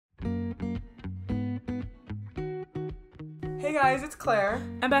Hey guys, it's Claire.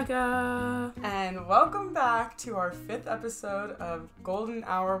 And Becca. And welcome back to our 5th episode of Golden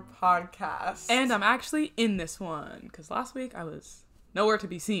Hour Podcast. And I'm actually in this one, because last week I was nowhere to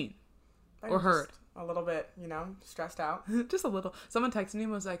be seen or heard. A little bit, stressed out. Just a little. Someone texted me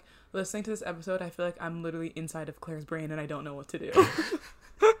and was like, listening to this episode, I feel like I'm literally inside of Claire's brain and I don't know what to do.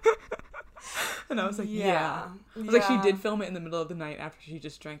 And I was like, yeah. I was like, she did film it in the middle of the night after she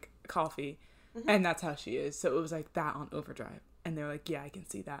just drank coffee. Mm-hmm. And that's how she is. So it was like that on overdrive. And they were like, yeah, I can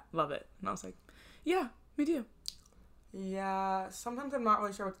see that. Love it. And I was like, yeah, me too. Yeah, sometimes I'm not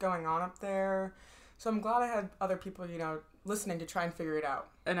really sure what's going on up there. So I'm glad I had other people, listening to try and figure it out.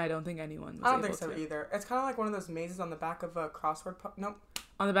 And I don't think anyone was I don't think so either. It's kind of like one of those mazes on the back of a crossword... Nope.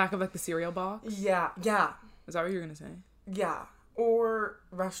 On the back of like the cereal box? Yeah. Is that what you were going to say? Yeah. Or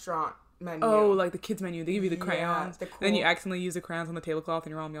restaurant menu. Oh, like the kids menu. They give you the crayons. The cool... And then you accidentally use the crayons on the tablecloth and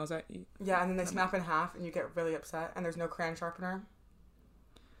your mom yells at you. Yeah, and then they snap in half and you get really upset and there's no crayon sharpener.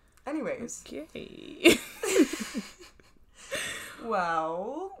 Anyways. Okay.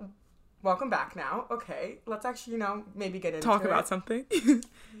 Well, welcome back now. Okay, let's actually, maybe get into Talk about something.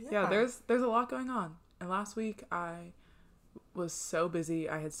 Yeah, there's a lot going on. And last week I was so busy.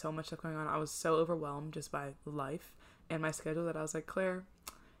 I had so much stuff going on. I was so overwhelmed just by life and my schedule that I was like, Claire,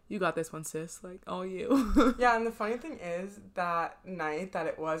 you got this one, sis. Like, all you. Yeah, and the funny thing is, that night that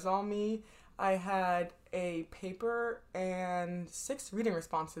it was all me, I had a paper and 6 reading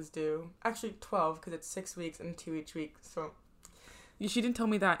responses due. Actually, 12, because it's 6 weeks and 2 each week, so... She didn't tell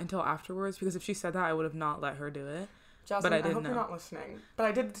me that until afterwards, because if she said that, I would have not let her do it. Jocelyn, but I hope you're not listening. But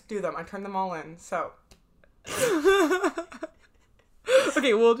I did do them. I turned them all in, so...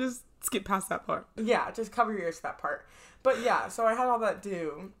 Okay, we'll just skip past that part. Yeah, just cover your ears for that part. But yeah, so I had all that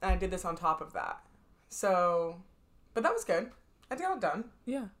due, and I did this on top of that. So, but that was good. I got it done.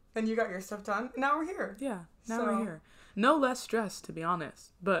 Yeah. Then you got your stuff done, and now we're here. Yeah, now we're here. No less stress, to be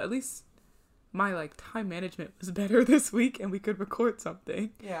honest. But at least my, time management was better this week, and we could record something.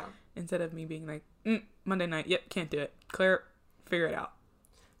 Yeah. Instead of me being like, Monday night, yep, can't do it. Claire, figure it out.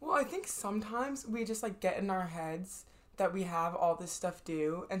 Well, I think sometimes we just, get in our heads that we have all this stuff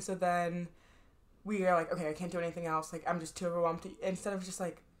due, and so then we are like, okay, I can't do anything else. I'm just too overwhelmed instead of just,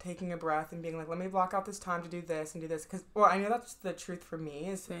 taking a breath and being like, let me block out this time to do this and do this. Because, I know that's the truth for me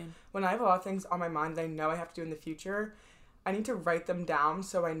is Same. When I have a lot of things on my mind that I know I have to do in the future, I need to write them down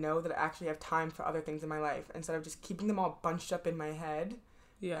so I know that I actually have time for other things in my life instead of just keeping them all bunched up in my head.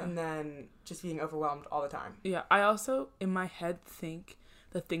 Yeah. And then just being overwhelmed all the time. Yeah. I also, in my head, think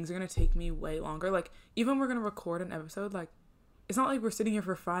that things are going to take me way longer. Even when we're going to record an episode, it's not like we're sitting here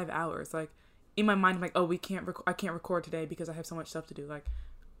for 5 hours. In my mind, I'm like, oh, I can't record today because I have so much stuff to do.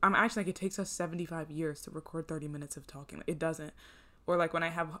 I'm actually it takes us 75 years to record 30 minutes of talking. It doesn't. Or when I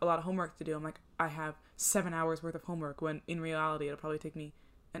have a lot of homework to do, I'm like, I have 7 hours worth of homework when in reality it'll probably take me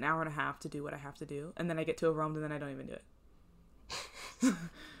an hour and a half to do what I have to do. And then I get too overwhelmed and then I don't even do it.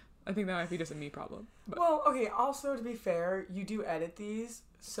 I think that might be just a me problem. But. Well, okay, also to be fair, you do edit these,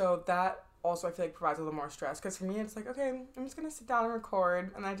 so that also I feel provides a little more stress, because for me it's okay, I'm just going to sit down and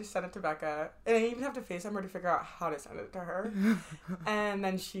record, and I just send it to Becca, and I even have to FaceTime her to figure out how to send it to her, and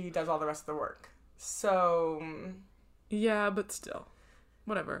then she does all the rest of the work. So... Yeah, but still.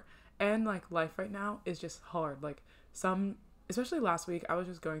 Whatever. And, life right now is just hard. Especially last week, I was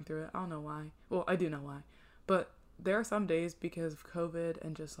just going through it. I don't know why. Well, I do know why. But there are some days because of COVID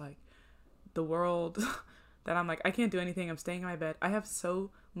and just, the world that I'm I can't do anything. I'm staying in my bed. I have so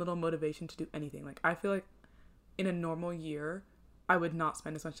little motivation to do anything. I feel in a normal year, I would not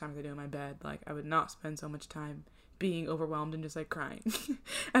spend as much time as I do in my bed. I would not spend so much time being overwhelmed and just, crying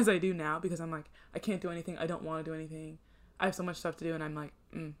as I do now, because I'm I can't do anything. I don't want to do anything. I have so much stuff to do, and I'm,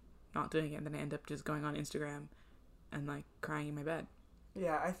 not doing it. And then I end up just going on Instagram and, crying in my bed.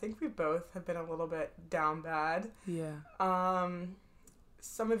 Yeah, I think we both have been a little bit down bad. Yeah.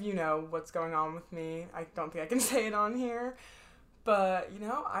 Some of you know what's going on with me. I don't think I can say it on here. But,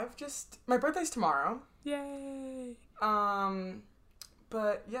 my birthday's tomorrow. Yay!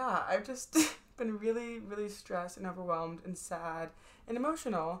 But, yeah, I've just been really, really stressed and overwhelmed and sad and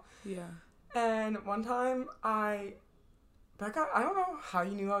emotional. Yeah. And one time Becca, I don't know how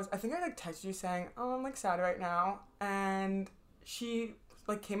you knew I think I texted you saying, oh, I'm sad right now. And she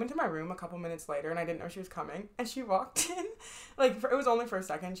came into my room a couple minutes later, and I didn't know she was coming. And she walked in, it was only for a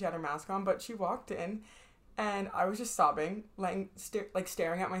second. She had her mask on, but she walked in, and I was just sobbing,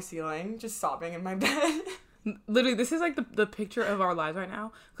 staring at my ceiling, just sobbing in my bed. Literally, this is the picture of our lives right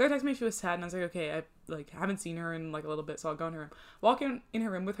now. Claire texted me she was sad, and I was like, okay, I haven't seen her in a little bit, so I'll go in her room. Walk in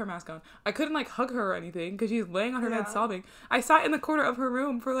her room with her mask on. I couldn't hug her or anything because she's laying on her bed sobbing. I sat in the corner of her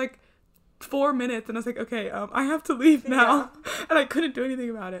room for 4 minutes, and I was like, okay, I have to leave now. And I couldn't do anything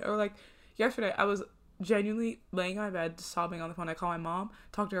about it. Or like yesterday, I was genuinely laying on my bed, sobbing on the phone. I call my mom,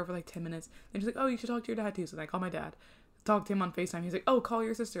 talked to her for like 10 minutes, and she's like, oh, you should talk to your dad too. So then I call my dad, talked to him on FaceTime. He's like, oh, call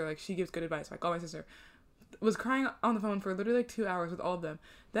your sister. Like, she gives good advice. So I call my sister. Was crying on the phone for literally like 2 hours with all of them.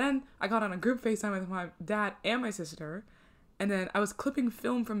 Then I got on a group FaceTime with my dad and my sister. And then I was clipping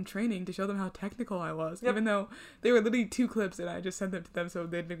film from training to show them how technical I was, even though they were literally 2 clips and I just sent them to them so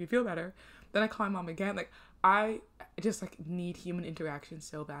they'd make me feel better. Then I call my mom again. Like, I just like need human interaction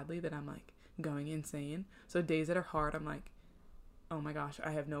so badly that I'm like going insane. So days that are hard, I'm like, oh my gosh, I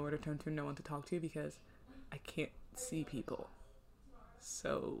have nowhere to turn to, no one to talk to because I can't see people.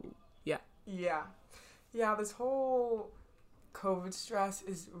 So yeah. Yeah, this whole COVID stress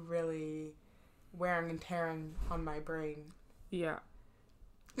is really wearing and tearing on my brain. Yeah.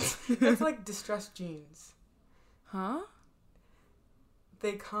 It's like distressed jeans. Huh?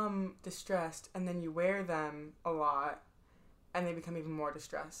 They come distressed and then you wear them a lot and they become even more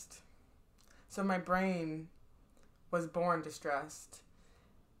distressed. So my brain was born distressed.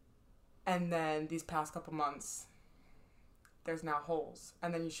 And then these past couple months, there's now holes.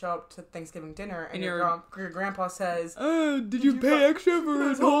 And then you show up to Thanksgiving dinner and your grandpa says, oh, did you pay extra for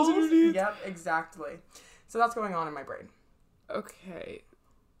his holes underneath? Yep, exactly. So that's going on in my brain. Okay.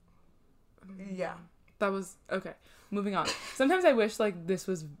 Yeah. That was okay. Moving on. Sometimes I wish like this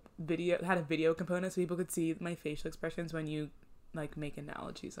was had a video component so people could see my facial expressions when you like make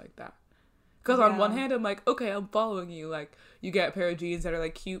analogies like that. Because on one hand I'm like, okay, I'm following you. Like, you get a pair of jeans that are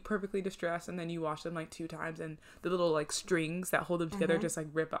like cute, perfectly distressed, and then you wash them like 2 times, and the little like strings that hold them together just like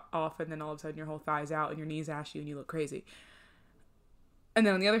rip off, and then all of a sudden your whole thigh's out and your knees ash you and you look crazy. And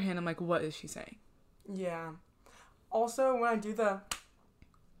then on the other hand, I'm like, what is she saying? Yeah. Also, when I do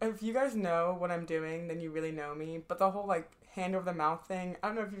if you guys know what I'm doing, then you really know me. But the whole, like, hand over the mouth thing, I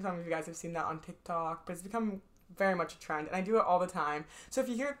don't know if some of you guys have seen that on TikTok, but it's become very much a trend. And I do it all the time. So if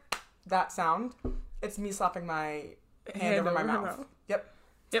you hear that sound, it's me slapping my hand over my mouth. Yep,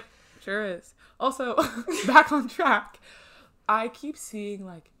 sure is. Also, back on track, I keep seeing,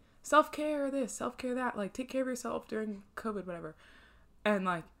 like, self-care this, self-care that, like, take care of yourself during COVID, whatever. And,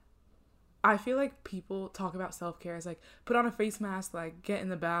 like, I feel like people talk about self-care as, like, put on a face mask, like, get in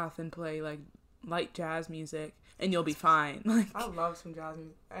the bath and play, like, light jazz music, and you'll be fine. Like, I love some jazz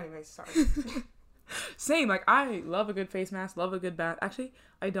music. Anyway, sorry. Same. Like, I love a good face mask, love a good bath. Actually,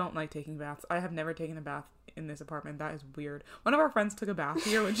 I don't like taking baths. I have never taken a bath in this apartment. That is weird. One of our friends took a bath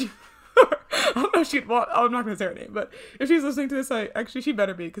here when she... I don't know if she'd want... I'm not going to say her name, but if she's listening to this, actually, she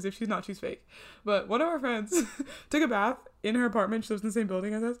better be, because if she's not, she's fake. But one of our friends took a bath in her apartment. She lives in the same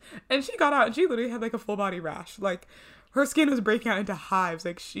building as us. And she got out, and she literally had, like, a full body rash. Like, her skin was breaking out into hives.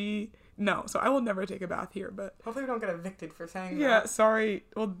 Like, No, so I will never take a bath here, but... Hopefully we don't get evicted for saying that. Yeah, sorry.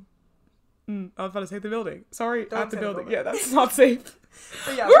 Well, I was about to say the building. Sorry, don't at the building. building. Yeah, that's not safe.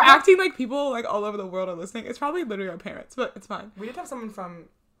 Yeah, we're acting like people, like, all over the world are listening. It's probably literally our parents, but it's fine. We did have someone from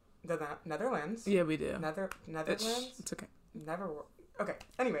the Netherlands. Yeah, we do. Netherlands? It's okay. Okay,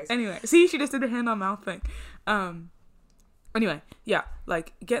 anyways. Anyway, see, she just did the hand on mouth thing. Anyway, yeah,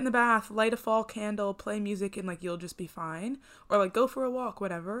 like, get in the bath, light a fall candle, play music, and, like, you'll just be fine. Or, like, go for a walk,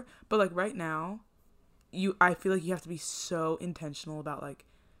 whatever. But, like, right now, I feel like you have to be so intentional about, like,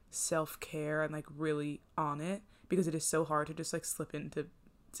 self-care and, like, really on it. Because it is so hard to just, like, slip into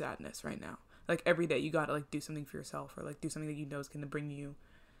sadness right now. Like, every day you gotta, like, do something for yourself. Or, like, do something that you know is gonna bring you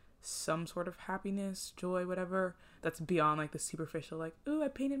some sort of happiness, joy, whatever. That's beyond, like, the superficial, like, ooh, I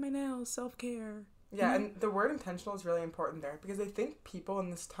painted my nails, self-care. Yeah, and the word intentional is really important there because I think people in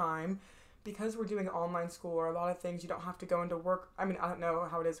this time, because we're doing online school or a lot of things, you don't have to go into work. I mean, I don't know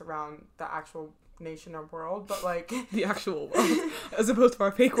how it is around the actual nation or world, but like... The actual world, as opposed to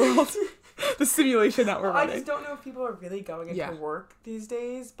our fake world. The simulation that we're running. I just don't know if people are really going into work these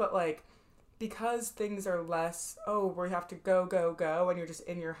days, but like, because things are less, where you have to go, and you're just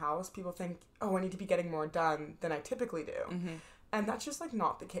in your house, people think, I need to be getting more done than I typically do. Mm-hmm. And that's just, like,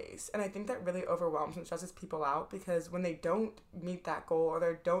 not the case. And I think that really overwhelms and stresses people out because when they don't meet that goal or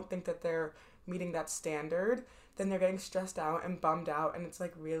they don't think that they're meeting that standard, then they're getting stressed out and bummed out, and it's,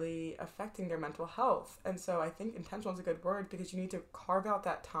 like, really affecting their mental health. And so I think intentional is a good word because you need to carve out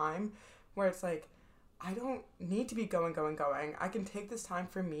that time where it's, like, I don't need to be going. I can take this time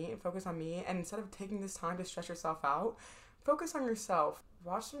for me and focus on me, and instead of taking this time to stress yourself out, focus on yourself.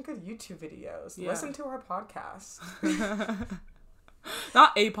 Watch some good YouTube videos. Yeah. Listen to our podcast.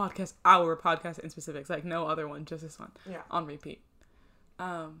 Not a podcast, our podcast in specifics, like no other one, just this one. Yeah. On repeat.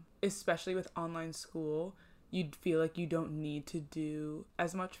 Especially with online school, you'd feel like you don't need to do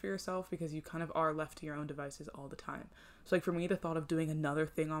as much for yourself because you kind of are left to your own devices all the time. So like for me, the thought of doing another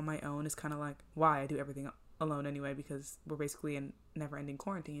thing on my own is kind of like, why? I do everything alone anyway because we're basically in never-ending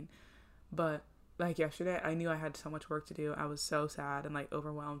quarantine. But like yesterday, I knew I had so much work to do. I was so sad and like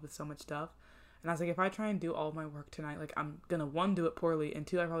overwhelmed with so much stuff. And I was like, if I try and do all of my work tonight, like I'm gonna, one, do it poorly, and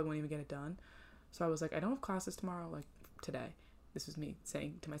two, I probably won't even get it done. So I was like, I don't have classes tomorrow, like today. This was me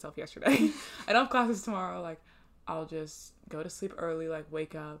saying to myself yesterday. I don't have classes tomorrow, like I'll just go to sleep early, like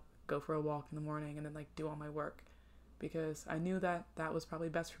wake up, go for a walk in the morning, and then like do all my work. Because I knew that that was probably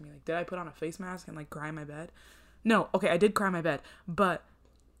best for me. Like, did I put on a face mask and like cry in my bed? No, okay, I did cry in my bed, but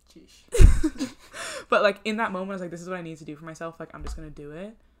but like in that moment I was like, this is what I need to do for myself, like I'm just gonna do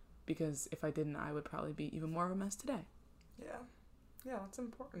it, because if I didn't, I would probably be even more of a mess today. Yeah, that's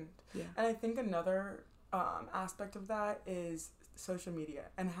important. Yeah. And I think another aspect of that is social media,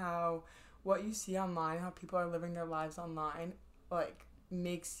 and how what you see online, how people are living their lives online, like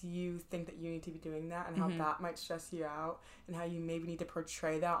makes you think that you need to be doing that, and how that might stress you out, and how you maybe need to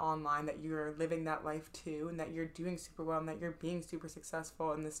portray that online, that you're living that life too, and that you're doing super well, and that you're being super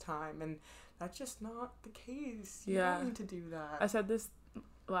successful in this time, and that's just not the case. You don't need to do that. I said this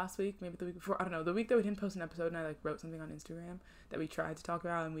last week, maybe the week before, I don't know, the week that we didn't post an episode, and I like wrote something on Instagram that we tried to talk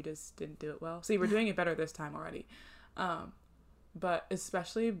about and we just didn't do it well. See, we're doing it better this time already. But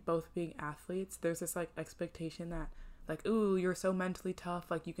especially both being athletes, there's this like expectation that like, ooh, you're so mentally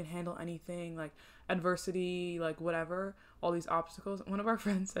tough, like you can handle anything, like adversity, like whatever, all these obstacles. One of our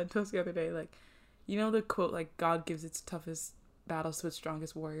friends said to us the other day, like, you know the quote, like, God gives its toughest battles to its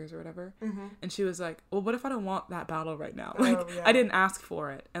strongest warriors or whatever. And she was like, well, what if I don't want that battle right now? Like, I didn't ask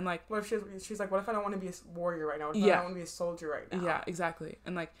for it. And like, what if she's like, what if I don't want to be a warrior right now? What if I don't want to be a soldier right now? Yeah, exactly.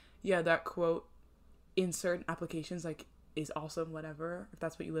 And like, yeah, that quote in certain applications like is awesome, whatever, if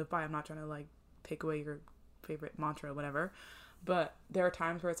that's what you live by. I'm not trying to like take away your favorite mantra or whatever, but there are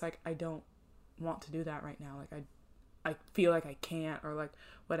times where it's like, I don't want to do that right now, like I feel like I can't, or like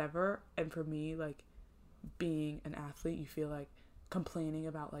whatever. And for me, like being an athlete, you feel like complaining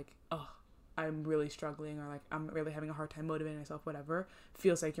about like, oh, I'm really struggling, or like I'm really having a hard time motivating myself, whatever,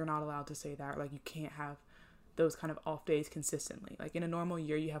 feels like you're not allowed to say that, or like you can't have those kind of off days consistently. Like in a normal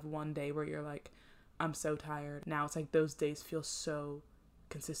year, you have one day where you're like, I'm so tired. Now it's like those days feel so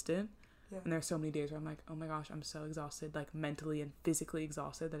consistent. Yeah. And there's so many days where I'm like, oh my gosh, I'm so exhausted, like mentally and physically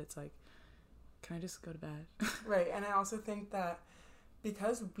exhausted, that it's like, can I just go to bed? Right. And I also think that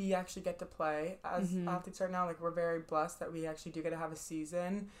because we actually get to play as athletes right now, like we're very blessed that we actually do get to have a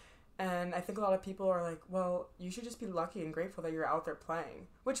season. And I think a lot of people are like, well, you should just be lucky and grateful that you're out there playing,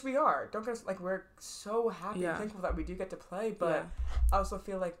 which we are. Don't get us, like, we're so happy and thankful that we do get to play. But I also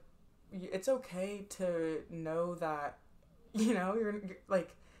feel like it's okay to know that, you know, you're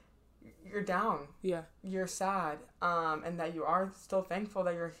like, you're down. Yeah. You're sad. And that you are still thankful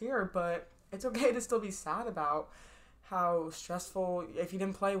that you're here, but it's okay to still be sad about how stressful, if you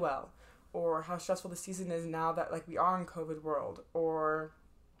didn't play well, or how stressful the season is now that, like, we are in COVID world, or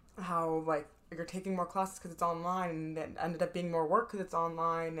how, like, you're taking more classes because it's online, and it ended up being more work because it's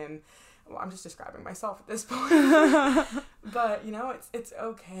online, and well, I'm just describing myself at this point. But, you know, it's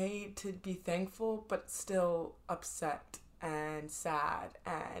okay to be thankful, but still upset and sad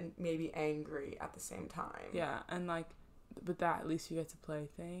and maybe angry at the same time. Yeah, and like with that, at least you get to play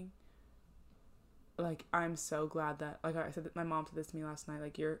thing. Like, I'm so glad that, like I said, that my mom said this to me last night,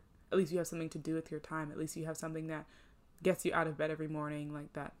 like, at least you have something to do with your time. At least you have something that gets you out of bed every morning,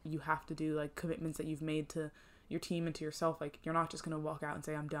 like, that you have to do, like, commitments that you've made to your team and to yourself. Like, you're not just going to walk out and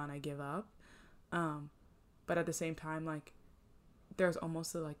say, I'm done, I give up. But at the same time, like, there's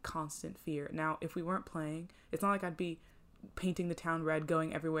almost a, like, constant fear. Now, if we weren't playing, it's not like I'd be painting the town red,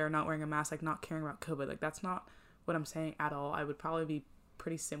 going everywhere, not wearing a mask, like, not caring about COVID. Like, that's not what I'm saying at all. I would probably be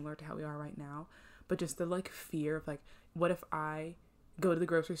pretty similar to how we are right now. But just the, like, fear of, like, what if I go to the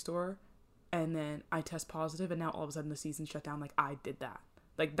grocery store and then I test positive and now all of a sudden the season's shut down? Like, I did that.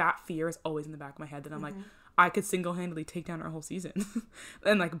 Like, that fear is always in the back of my head, that I'm like, I could single-handedly take down our whole season.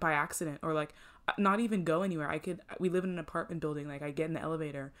 And, like, by accident, or, like, not even go anywhere. We live in an apartment building. Like, I get in the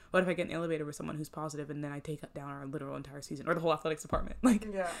elevator. What if I get in the elevator with someone who's positive and then I take down our literal entire season, or the whole athletics department? Like,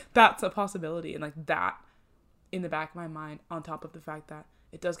 that's a possibility. And, like, that in the back of my mind, on top of the fact that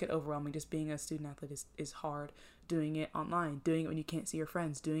it does get overwhelming. Just being a student athlete is hard. Doing it online, doing it when you can't see your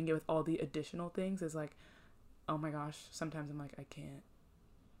friends, doing it with all the additional things is like, oh my gosh, sometimes I'm like, I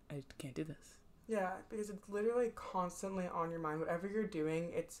can't do this. Yeah, because it's literally constantly on your mind. Whatever you're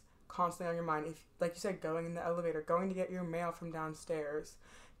doing, it's constantly on your mind. If, like you said, going in the elevator, going to get your mail from downstairs,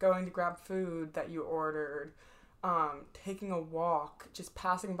 going to grab food that you ordered, taking a walk, just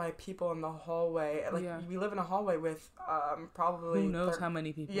passing by people in the hallway. Like, we live in a hallway with probably who knows how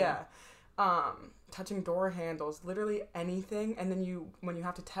many people. Yeah. touching door handles, literally anything. And then when you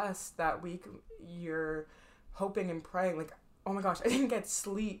have to test that week, you're hoping and praying. Like, oh my gosh, I didn't get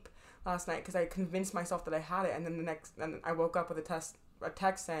sleep last night because I convinced myself that I had it. And then I woke up with a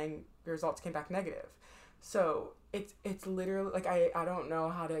text saying your results came back negative. So it's literally like, I don't know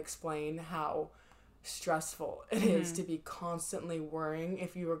how to explain how stressful it is to be constantly worrying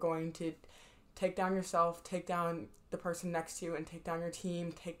if you are going to take down yourself, take down the person next to you, and take down your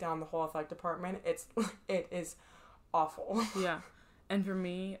team, take down the whole athletic department. It is awful. Yeah. And for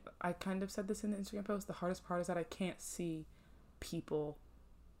me, I kind of said this in the Instagram post, the hardest part is that I can't see people.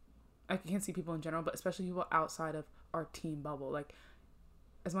 I can't see people in general, but especially people outside of our team bubble. Like,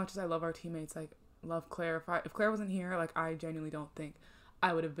 as much as I love our teammates, like, love Claire. If Claire wasn't here, like, I genuinely don't think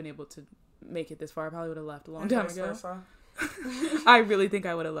I would have been able to make it this far. I probably would have left a long time ago. I really think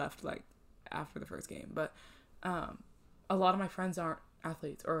I would have left, like, after the first game. But a lot of my friends aren't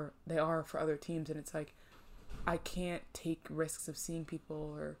athletes, or they are for other teams, and it's like, I can't take risks of seeing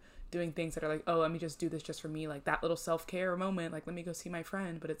people or doing things that are like, oh, let me just do this just for me, like that little self-care moment, like let me go see my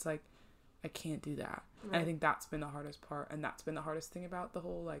friend. But it's like, I can't do that. Right. And I think that's been the hardest part, and that's been the hardest thing about the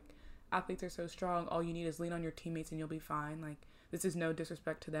whole, like, athletes are so strong, all you need is lean on your teammates and you'll be fine. Like, this is no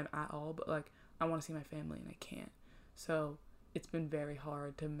disrespect to them at all, but like, I want to see my family and I can't. So it's been very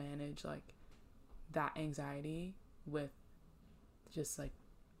hard to manage like that anxiety with just like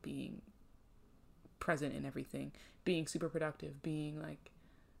being present in everything, being super productive, being like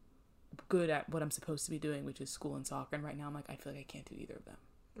good at what I'm supposed to be doing, which is school and soccer. And right now I'm like, I feel like I can't do either of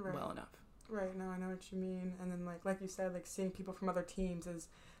them well enough. Right. No, I know what you mean. And then like you said, like seeing people from other teams is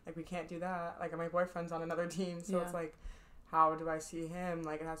like, we can't do that. Like, my boyfriend's on another team, so it's like, how do I see him?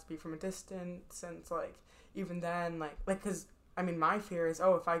 Like, it has to be from a distance. And it's like, even then, like, because I mean, my fear is,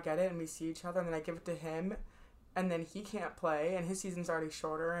 oh, if I get it and we see each other and then I give it to him and then he can't play and his season's already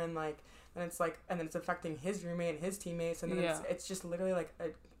shorter, and like, and it's like, and then it's affecting his roommate and his teammates, and then it's just literally like a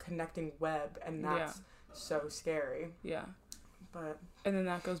connecting web, and that's so scary. Yeah. But and then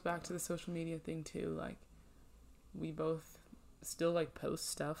that goes back to the social media thing too. Like, we both still like post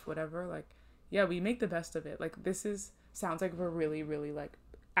stuff, whatever. Like, yeah, we make the best of it. Like, sounds like we're really, really like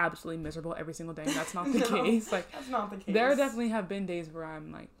absolutely miserable every single day, and that's not the case. Like, that's not the case. There definitely have been days where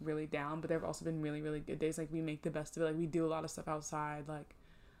I'm like really down, but there have also been really, really good days. Like, we make the best of it. Like, we do a lot of stuff outside. Like,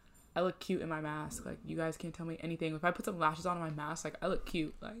 I look cute in my mask. Like, you guys can't tell me anything. If I put some lashes on in my mask, like, I look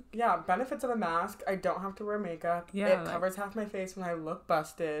cute. Like, yeah, benefits of a mask. I don't have to wear makeup. Yeah, it covers half my face when I look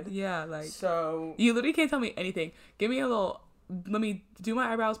busted. Yeah, like, so you literally can't tell me anything. Give me a little. Let me do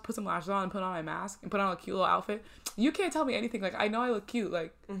my eyebrows, put some lashes on, and put on my mask, and put on a cute little outfit. You can't tell me anything. Like, I know I look cute.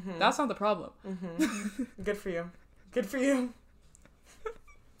 Like, that's not the problem. Good for you. Good for you.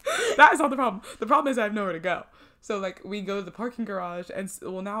 That is not the problem. The problem is I have nowhere to go. So, like, we go to the parking garage, and,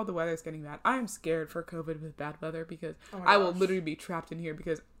 well, now the weather's getting bad. I am scared for COVID with bad weather, because I will literally be trapped in here,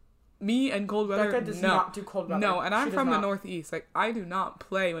 because me and cold weather, Becca does not do cold weather. No, and I'm from the Northeast. Like, I do not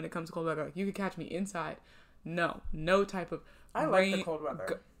play when it comes to cold weather. Like, you could catch me inside. No type of I like the cold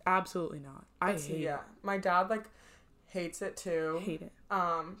weather. Absolutely not. I hate it. Yeah. My dad, like, hates it, too. Hate it.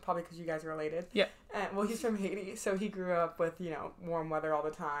 Probably because you guys are related. Yeah. And, well, he's from Haiti, so he grew up with, warm weather all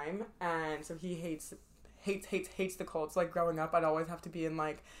the time, and so he hates the cold. So, like, growing up, I'd always have to be in,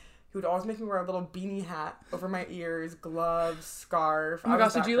 like, he would always make me wear a little beanie hat over my ears, gloves, scarf. Oh my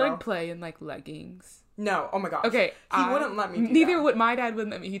gosh, did you, like, play in, like, leggings? No. Oh my gosh. Okay. He wouldn't let me do neither that. would my dad.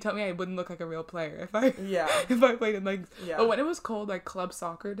 Wouldn't let me. He told me I wouldn't look like a real player if I played in leggings. Yeah. But when it was cold, like club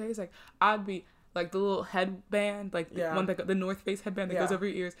soccer days, like I'd be like the little headband, like the North Face headband that goes over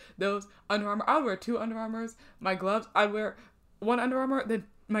your ears. Those Under Armour. I would wear 2 Under Armours. My gloves. I'd wear 1 Under Armour, then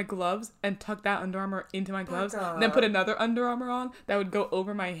my gloves, and tuck that Under Armour into my gloves, and then put another Under Armour on that would go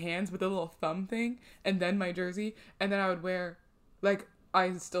over my hands with a little thumb thing, and then my jersey, and then I would wear like.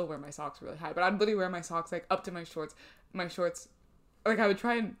 I still wear my socks really high, but I'd literally wear my socks, like, up to my shorts. My shorts, like, I would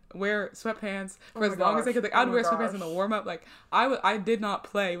try and wear sweatpants for as long as I could. Like, I'd wear sweatpants in the warm-up. Like, I did not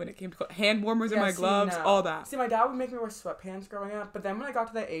play when it came to hand warmers in my gloves, all that. See, my dad would make me wear sweatpants growing up, but then when I got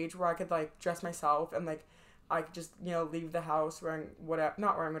to the age where I could, like, dress myself and, like, I could just, leave the house wearing whatever,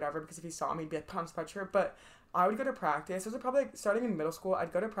 not wearing whatever, because if he saw me, he'd be a pump sweatshirt, but I would go to practice. This was probably, like, starting in middle school,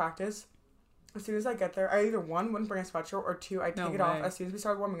 I'd go to practice. As soon as I get there, I either 1, wouldn't bring a sweatshirt, or 2, I'd take it off as soon as we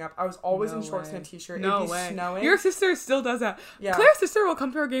started warming up. I was always in shorts and a t-shirt. It'd be snowing. Your sister still does that. Yeah. Claire's sister will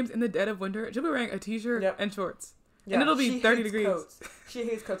come to our games in the dead of winter. She'll be wearing a t-shirt and shorts. Yeah. And it'll be 30 degrees. Coats. She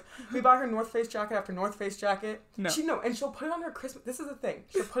hates coats. We buy her North Face jacket after North Face jacket. No. And she'll put it on her Christmas. This is the thing.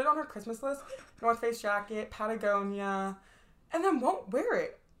 She'll put it on her Christmas list. North Face jacket, Patagonia, and then won't wear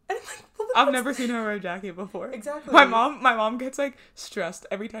it. And I'm like, well, I've never seen her wear a jacket before. Exactly. My mom gets like stressed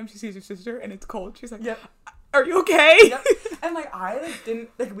every time she sees her sister and it's cold. She's like, Yep. "Are you okay?" Yep. And like I like didn't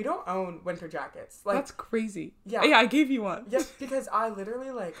like we don't own winter jackets. Like that's crazy. Yeah. Yeah, I gave you one. Yep, because I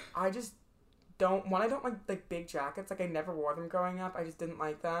literally like I just don't I don't like big jackets. Like I never wore them growing up. I just didn't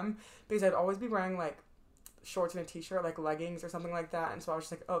like them because I'd always be wearing like shorts and a t-shirt, like leggings or something like that. And so I was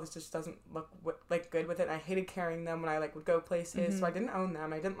just like, oh, this just doesn't look like good with it. And I hated carrying them when I like would go places. So I didn't own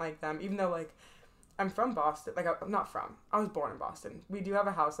them. I didn't like them, even though like I'm from Boston. Like I'm not from. I was born in Boston. We do have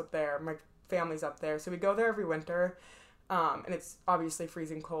a house up there. My family's up there, so we go there every winter. And it's obviously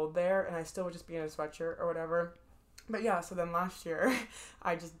freezing cold there, and I still would just be in a sweatshirt or whatever. But yeah, so then last year,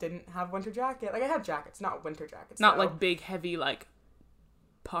 I just didn't have winter jacket. Like I had jackets, not winter jackets. Not though. like big, heavy, like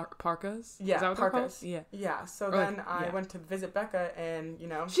parkas. Yeah, Is that what parkas. They're called? Yeah. Yeah. So Or then like, I yeah. went to visit Becca, and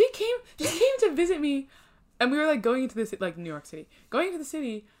She came to visit me, and we were like going into this like New York City, going into the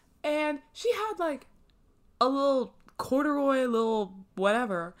city, and she had like a little corduroy, little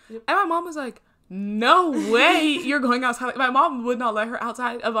whatever, Yep. and my mom was like, "No way, you're going outside." My mom would not let her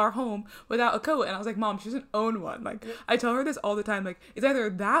outside of our home without a coat, and I was like, "Mom, she doesn't own one." Like Yep. I tell her this all the time. Like it's either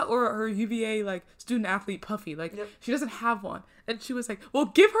that or her UVA like student athlete puffy. Like Yep. she doesn't have one, and she was like, "Well,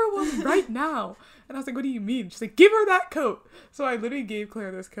 give her one right now." And I was like, "What do you mean?" She's like, "Give her that coat." So I literally gave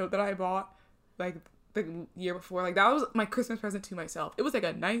Claire this coat that I bought like the year before. Like that was my Christmas present to myself. It was like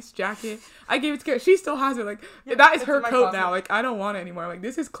a nice jacket. I gave it to Claire. She still has it. Like Yeah, that is it's her in my coat closet. now. Like I don't want it anymore. Like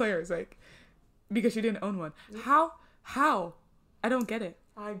this is Claire's. Like because she didn't own one. How? I don't get it.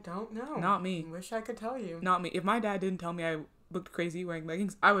 I don't know. Not me. Wish I could tell you. Not me. If my dad didn't tell me I looked crazy wearing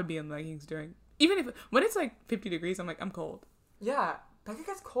leggings, I would be in leggings even if when it's like 50 degrees, I'm like, I'm cold. Yeah, Becca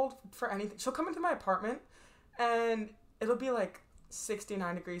gets cold for anything. She'll come into my apartment, and it'll be like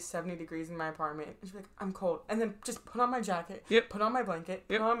 69 degrees, 70 degrees in my apartment. And she'll be like, I'm cold. And then just put on my jacket. Yep. Put on my blanket.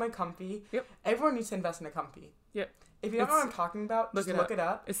 Yep. Put on my comfy. Yep. Everyone needs to invest in a comfy. Yep. If you don't know what I'm talking about, Look just it look up. it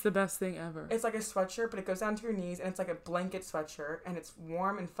up. It's the best thing ever. It's like a sweatshirt, but it goes down to your knees, and it's like a blanket sweatshirt, and it's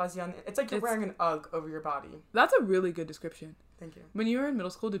warm and fuzzy on. It's like you're wearing an UGG over your body. That's a really good description. Thank you. When you were in middle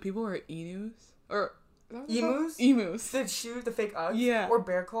school, did people wear emus? Or is that what they're called? Emus? Emus. The shoes, the fake Uggs. Yeah. Or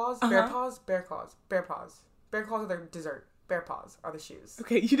bear claws. Uh-huh. Bear paws. Bear claws. Bear paws. Bear claws are their dessert. Bear paws are the shoes.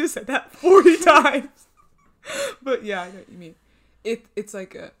 Okay, you just said that 40 times. But yeah, I know what you mean. It's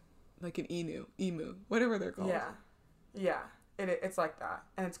like an emu, whatever they're called. Yeah. Yeah. It's like that.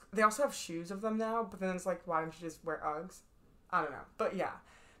 And they also have shoes of them now, but then it's like, why don't you just wear Uggs? I don't know. But yeah,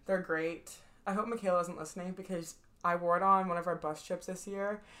 they're great. I hope Michaela isn't listening because I wore it on one of our bus trips this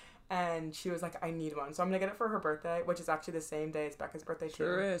year, and she was like, I need one. So I'm going to get it for her birthday, which is actually the same day as Becca's birthday too.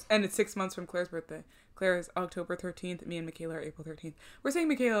 Sure is. And it's 6 months from Claire's birthday. Claire is October 13th. Me and Michaela are April 13th. We're saying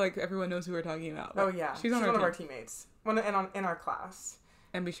Michaela like everyone knows who we're talking about. Oh yeah. She's on one of our team. teammates. In our class.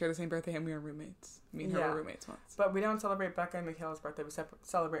 And we share the same birthday and we are roommates. Me and her were roommates once. But we don't celebrate Becca and Michaela's birthday. We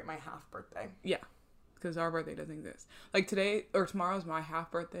celebrate my half birthday. Yeah. Because our birthday doesn't exist. Like today or tomorrow is my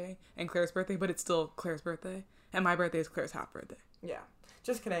half birthday and Claire's birthday, but it's still Claire's birthday. And my birthday is Claire's half birthday. Yeah.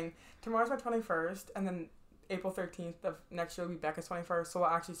 Just kidding. Tomorrow's my 21st, and then April 13th of next year will be Becca's 21st, so we'll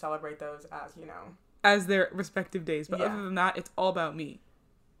actually celebrate those as, As their respective days. But Yeah. other than that, it's all about me.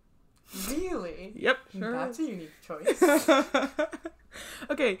 Really? Yep. Sure That's is. a unique choice.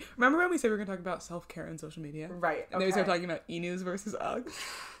 Okay, remember when we said we were going to talk about self-care on social media? Right. And then we started talking about enus versus Uggs.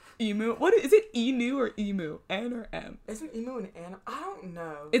 Emu. What is it? Enu or emu? N or M? Isn't emu an animal? I don't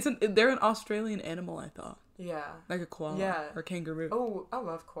know. They're an Australian animal, I thought. Yeah. Like a koala. Yeah. Or kangaroo. Oh, I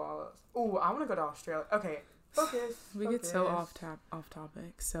love koalas. Oh, I want to go to Australia. Okay. Focus. We get so focus. off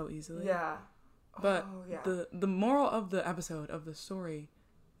topic so easily. Yeah. But oh, yeah. the moral of the episode of the story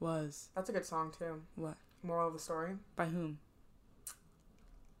was That's a good song, too. what? Moral of the story? By whom?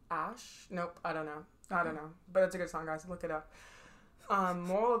 Ash? Nope, I don't know. I don't know. But it's a good song, guys. Look it up.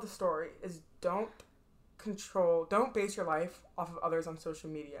 Moral of the story is don't base your life off of others on social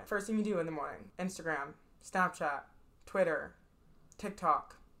media. First thing you do in the morning, Instagram, Snapchat, Twitter,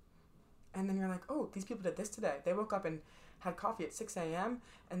 TikTok. And then you're like, oh, these people did this today. They woke up and had coffee at 6 a.m.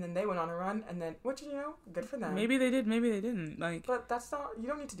 and then they went on a run and then, what did you know? Good for them. Maybe they did, maybe they didn't. Like, But that's not, you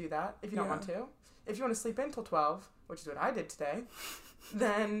don't need to do that if you don't Yeah. want to. If you want to sleep in till 12, which is what I did today,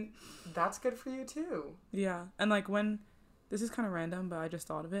 then that's good for you too. yeah. And like when, this is kind of random, but I just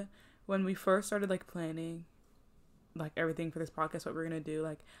thought of it. When we first started like planning like everything for this podcast, what we're going to do,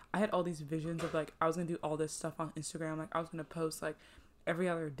 like I had all these visions of like, I was going to do all this stuff on Instagram. Like I was going to post like every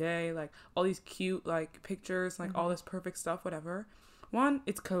other day, like all these cute like pictures, like all this perfect stuff, whatever. one,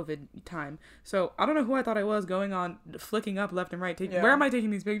 it's COVID time. So I don't know who I thought I was going on, flicking up left and right. Yeah. Where am I taking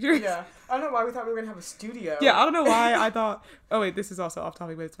these pictures? Yeah. I don't know why we thought we were going to have a studio. Yeah, I don't know why I thought, oh wait, this is also off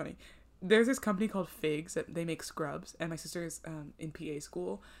topic, but it's funny. There's this company called Figs that they make scrubs, and my sister's in PA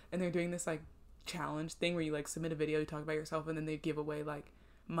school, and they're doing this like challenge thing where you like submit a video, you talk about yourself, and then they give away like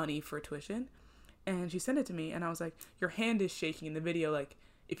money for tuition. And she sent it to me, and I was like, your hand is shaking in the video, like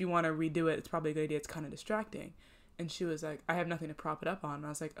if you want to redo it, it's probably a good idea, it's kind of distracting. And she was like, I have nothing to prop it up on. And I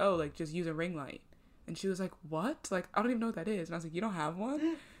was like, oh, like just use a ring light. And she was like, what? Like, I don't even know what that is. And I was like, you don't have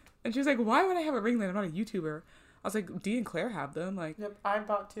one? And she was like, why would I have a ring light? I'm not a YouTuber. I was like, Dee and Claire have them. Like, yep, I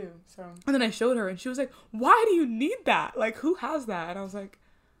bought two. So. And then I showed her, and she was like, why do you need that? Like, who has that? And I was like,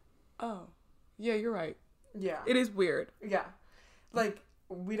 oh, yeah, you're right. Yeah. It is weird. Yeah. Like,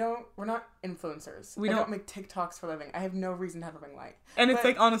 we're not influencers. I don't make TikToks for a living. I have no reason to have a ring light. And it's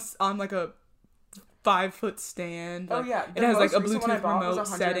like on like a 5-foot stand. Like, oh yeah. It has like a Bluetooth remote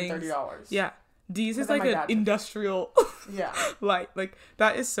settings. Yeah. Dee's is like an industrial light. Like,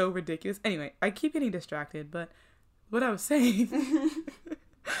 that is so ridiculous. Anyway, I keep getting distracted, but what I was saying,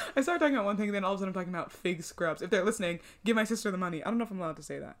 I started talking about one thing, and then all of a sudden I'm talking about Fig scrubs. If they're listening, give my sister the money. I don't know if I'm allowed to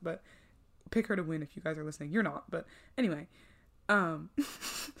say that, but pick her to win if you guys are listening. You're not, but anyway. I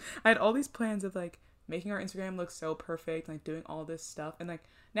had all these plans of like making our Instagram look so perfect, like doing all this stuff, and like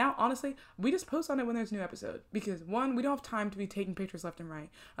now honestly we just post on it when there's a new episode, because one, we don't have time to be taking pictures left and right.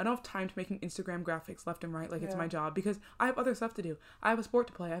 I don't have time to making Instagram graphics left and right, like it's my job, because I have other stuff to do. I have a sport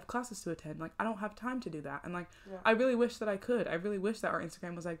to play, I have classes to attend, like I don't have time to do that. And like I really wish that I could. I really wish that our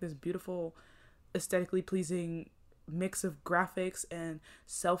Instagram was like this beautiful, aesthetically pleasing mix of graphics and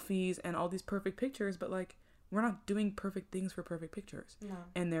selfies and all these perfect pictures, but like we're not doing perfect things for perfect pictures. No.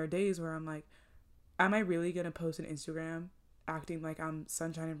 And there are days where I'm like, am I really going to post an Instagram acting like I'm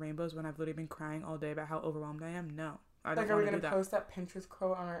sunshine and rainbows when I've literally been crying all day about how overwhelmed I am? No. I don't want to do that. Like, are we going to post that Pinterest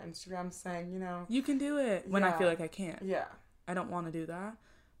quote on our Instagram saying, you know, you can do it when I feel like I can't. Yeah. I don't want to do that.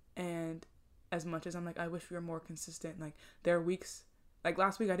 And as much as I'm like, I wish we were more consistent. Like, there are weeks, like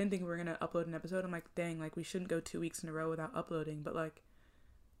last week, I didn't think we were going to upload an episode. I'm like, dang, like we shouldn't go 2 weeks in a row without uploading. But like,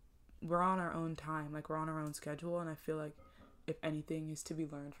 we're on our own time, like we're on our own schedule, and I feel like if anything is to be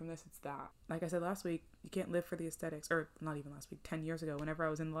learned from this, it's that. Like I said last week, you can't live for the aesthetics, or not even last week, 10 years ago, whenever I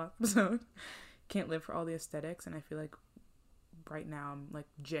was in the last episode, can't live for all the aesthetics, and I feel like right now I'm like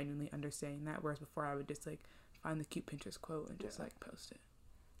genuinely understanding that, whereas before I would just like find the cute Pinterest quote and just like post it.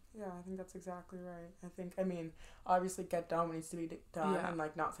 Yeah, I think that's exactly right. I mean, obviously get done what needs to be done, and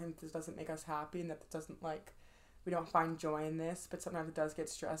like not saying that this doesn't make us happy and that this doesn't like, we don't find joy in this, but sometimes it does get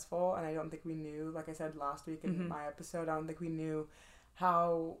stressful, and I don't think we knew, like I said last week in my episode, I don't think we knew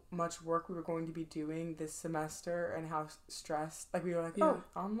how much work we were going to be doing this semester and how stressed, like we were like, oh,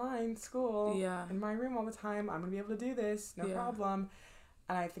 online school, in my room all the time, I'm going to be able to do this, no problem,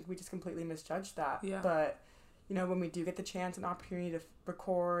 and I think we just completely misjudged that, but, you know, when we do get the chance and opportunity to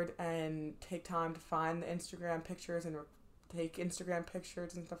record and take time to find the Instagram pictures and take Instagram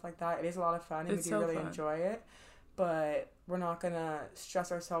pictures and stuff like that, it is a lot of fun, and we do really enjoy it. But we're not going to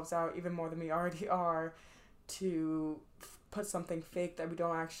stress ourselves out even more than we already are to put something fake that we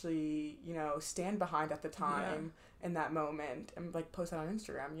don't actually, you know, stand behind at the time in that moment and, like, post it on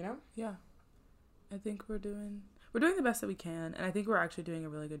Instagram, you know? Yeah. I think we're doing the best that we can, and I think we're actually doing a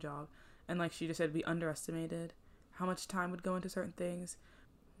really good job. And like she just said, we underestimated how much time would go into certain things.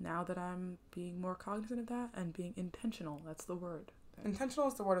 Now that I'm being more cognizant of that and being intentional, that's the word. Intentional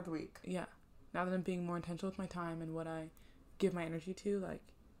is the word of the week. Yeah. Now that I'm being more intentional with my time and what I give my energy to, like,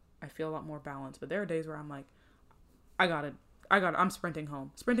 I feel a lot more balanced. But there are days where I'm like, I got it. I'm sprinting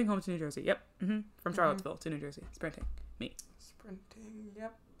home. Sprinting home to New Jersey. Yep. From Charlottesville to New Jersey. Sprinting. Me. Sprinting.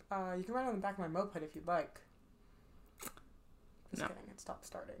 Yep. You can ride on the back of my moped if you'd like. Just kidding. It stopped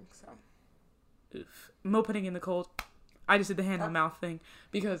starting, so. Oof. Mopeding in the cold. I just did the hand and mouth thing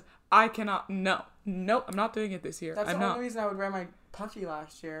because I cannot. Nope. I'm not doing it this year. That's the only reason I would wear my puffy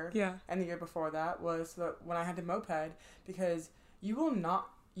last year. Yeah. And the year before that was when I had the moped, because you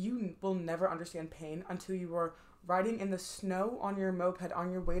will never understand pain until you were riding in the snow on your moped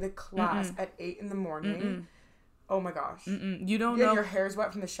on your way to class at 8 a.m. Oh my gosh. You don't know. Your hair's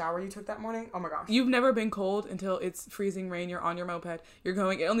wet from the shower you took that morning. Oh my gosh. You've never been cold until it's freezing rain. You're on your moped. It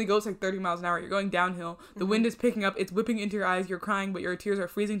only goes like 30 miles an hour. You're going downhill. The wind is picking up. It's whipping into your eyes. You're crying, but your tears are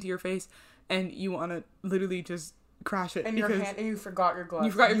freezing to your face. And you want to literally just crash it. And you forgot your gloves.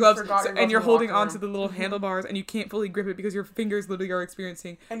 You forgot your gloves. And you're holding onto the little handlebars and you can't fully grip it because your fingers literally are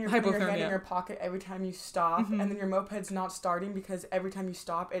experiencing hypothermia. And you're putting your hand in your pocket every time you stop. And then your moped's not starting because every time you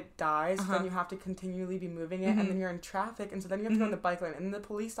stop, it dies. Then you have to continually be moving it. And then you're in traffic. And so then you have to go in the bike lane. And the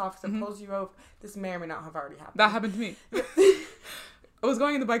police officer pulls you over. This may or may not have already happened. That happened to me. I was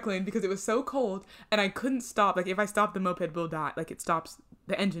going in the bike lane because it was so cold and I couldn't stop. Like, if I stop, the moped will die. Like, it stops,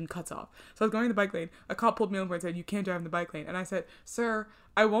 the engine cuts off. So I was going in the bike lane. A cop pulled me over and said, you can't drive in the bike lane. And I said, sir,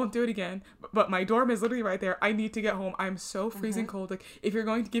 I won't do it again. But my dorm is literally right there. I need to get home. I'm so freezing cold. Like, if you're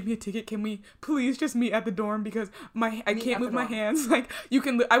going to give me a ticket, can we please just meet at the dorm? Because I can't move my hands. Like,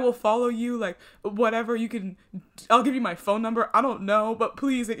 I will follow you. Like, whatever. I'll give you my phone number. I don't know. But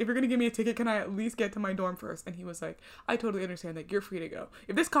please, like, if you're going to give me a ticket, can I at least get to my dorm first? And he was like, I totally understand. Like, you're free to go.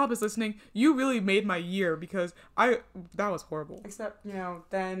 If this cop is listening, you really made my year because that was horrible. Except,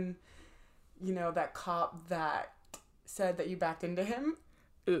 then, that cop that said that you backed into him.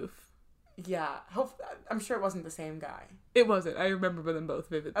 Oof. Yeah. I'm sure it wasn't the same guy. It wasn't. I remember them both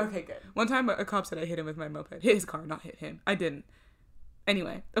vividly. Okay, good. One time a cop said I hit him with my moped. Hit his car, not hit him. I didn't.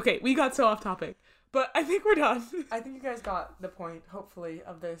 Anyway. Okay, we got so off topic. But I think we're done. I think you guys got the point, hopefully,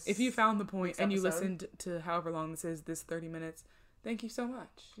 of this. If you found the point and you listened to however long this is, this 30 minutes, thank you so much.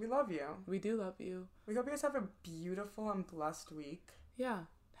 We love you. We do love you. We hope you guys have a beautiful and blessed week. Yeah.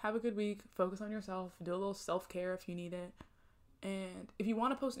 Have a good week. Focus on yourself. Do a little self-care if you need it. And if you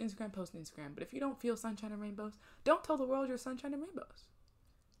want to post on Instagram, post on Instagram. But if you don't feel sunshine and rainbows, don't tell the world you're sunshine and rainbows.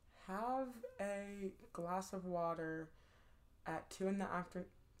 Have a glass of water at 2 in the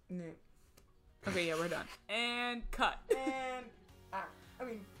afternoon. Okay, yeah, we're done. And cut. And,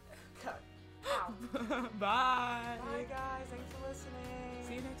 cut. Ow. Bye. Bye, guys. Thanks for listening.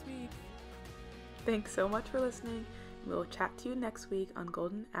 See you next week. Thanks so much for listening. We'll chat to you next week on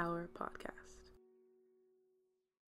Golden Hour Podcast.